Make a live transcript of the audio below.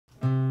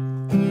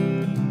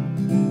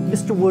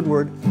Mr.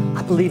 Woodward,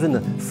 I believe in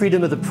the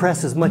freedom of the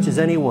press as much as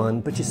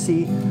anyone, but you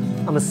see,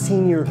 I'm a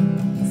senior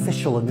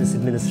official in this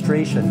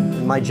administration,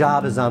 and my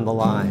job is on the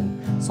line.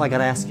 So I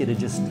gotta ask you to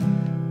just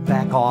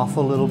back off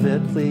a little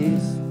bit,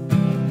 please.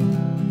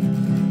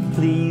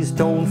 Please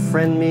don't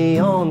friend me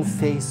on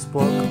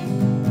Facebook.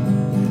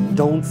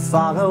 Don't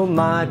follow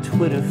my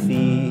Twitter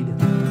feed.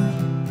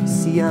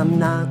 See, I'm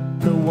not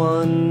the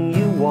one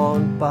you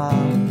want, Bob.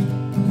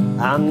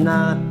 I'm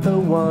not the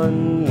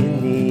one you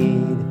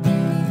need.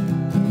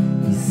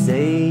 You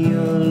say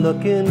you're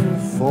looking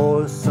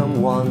for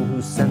someone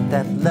who sent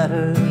that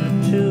letter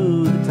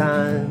to the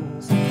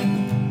Times,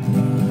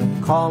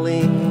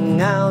 calling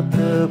out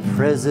the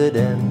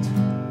president,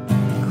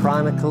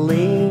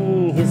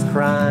 chronicling his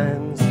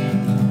crimes.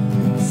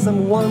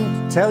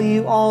 Someone to tell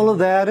you all of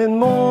that and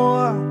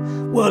more.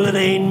 Well, it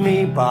ain't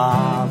me,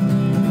 Bob.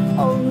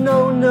 Oh,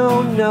 no,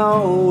 no,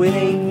 no, it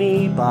ain't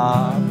me,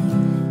 Bob.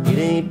 It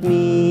ain't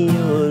me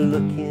you're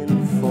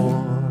looking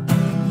for.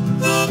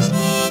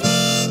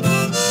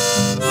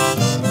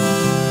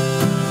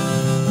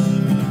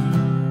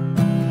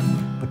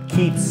 But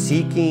keep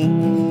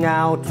seeking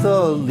out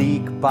the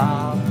leak,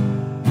 Bob.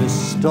 The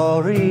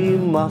story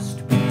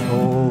must be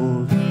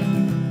told.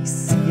 You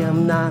see,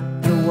 I'm not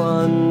the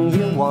one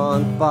you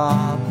want,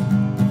 Bob.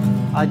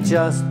 I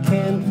just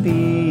can't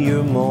be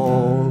your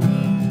mold.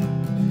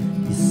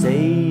 You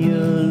say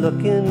you're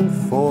looking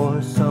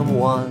for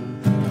someone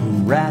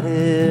who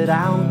ratted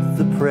out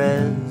the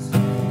press,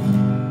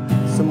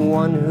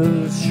 someone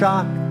who's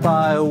shocked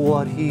by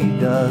what he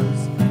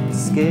does,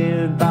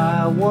 scared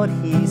by what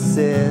he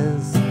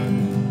says,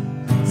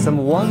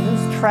 someone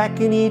who's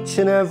tracking each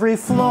and every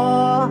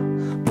flaw.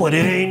 But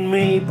it ain't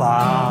me,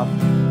 Bob.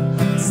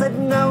 Said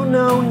no,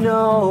 no,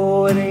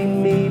 no, it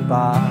ain't me,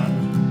 Bob.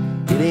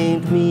 It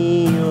ain't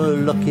me you're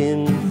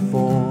looking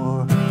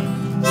for.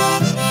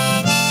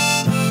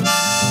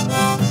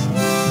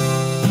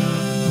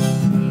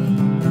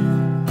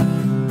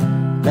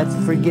 Let's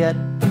forget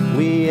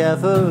we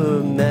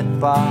ever met,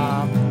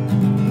 Bob.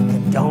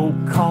 And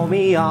don't call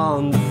me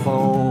on the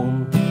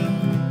phone.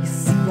 You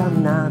see,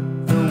 I'm not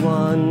the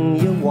one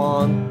you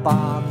want,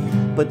 Bob,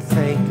 but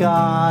thank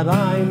God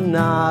I'm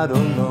not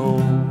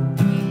alone.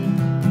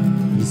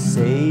 You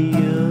say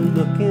you're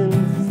looking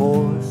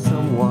for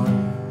someone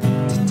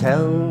to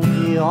tell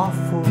the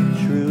awful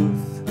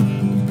truth.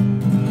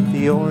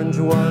 The orange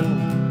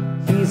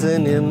one, he's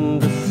an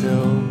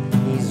imbecile.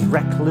 He's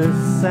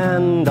reckless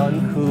and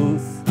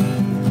uncouth.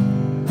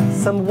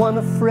 Someone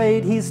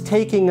afraid he's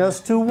taking us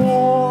to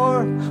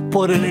war.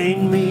 But it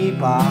ain't me,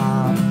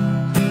 Bob.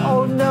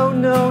 Oh, no,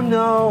 no,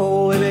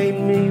 no, it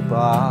ain't me,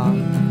 Bob.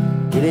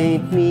 It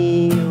ain't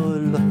me